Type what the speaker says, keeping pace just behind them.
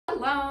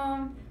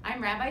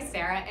I'm Rabbi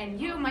Sarah, and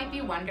you might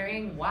be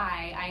wondering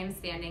why I am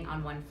standing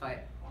on one foot.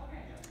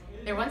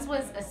 There once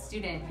was a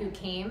student who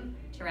came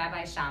to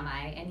Rabbi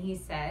Shammai, and he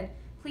said,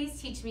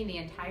 "Please teach me the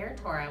entire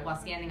Torah while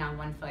standing on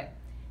one foot."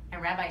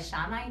 And Rabbi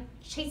Shammai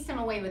chased him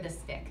away with a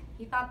stick.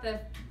 He thought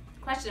the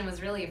question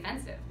was really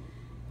offensive.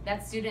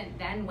 That student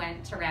then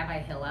went to Rabbi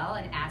Hillel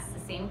and asked the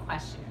same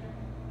question.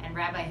 And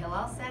Rabbi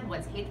Hillel said,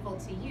 "What's hateful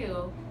to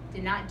you,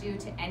 do not do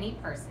to any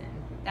person."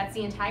 That's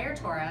the entire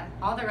Torah.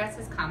 All the rest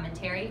is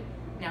commentary.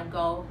 Now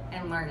go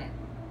and learn it.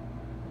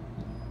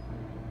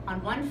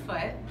 On one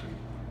foot,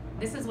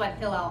 this is what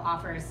Hillel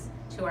offers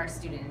to our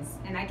students.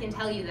 And I can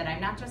tell you that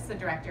I'm not just the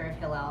director of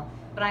Hillel,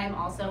 but I am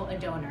also a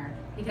donor,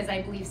 because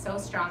I believe so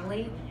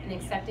strongly in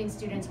accepting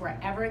students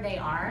wherever they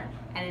are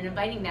and in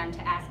inviting them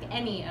to ask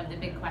any of the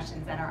big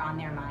questions that are on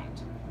their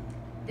mind.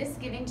 This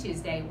Giving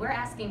Tuesday, we're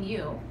asking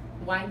you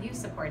why you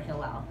support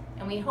Hillel,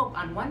 and we hope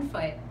on one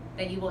foot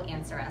that you will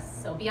answer us.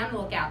 So be on the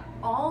lookout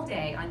all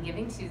day on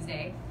Giving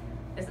Tuesday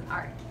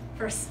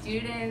for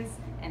students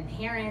and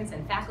parents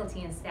and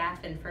faculty and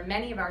staff, and for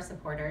many of our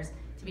supporters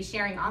to be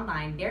sharing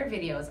online their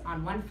videos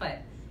on one foot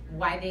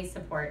why they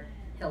support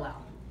Hillel.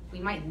 We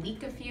might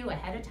leak a few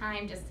ahead of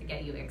time just to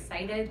get you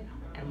excited,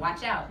 and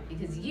watch out,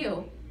 because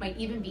you might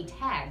even be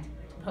tagged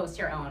to post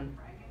your own.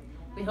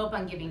 We hope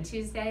on Giving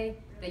Tuesday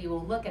that you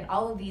will look at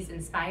all of these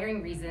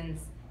inspiring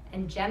reasons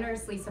and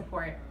generously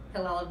support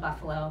Hillel of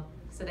Buffalo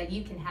so that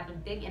you can have a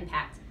big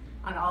impact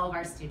on all of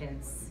our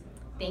students.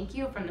 Thank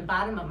you from the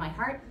bottom of my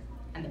heart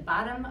and the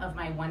bottom of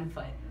my one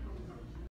foot.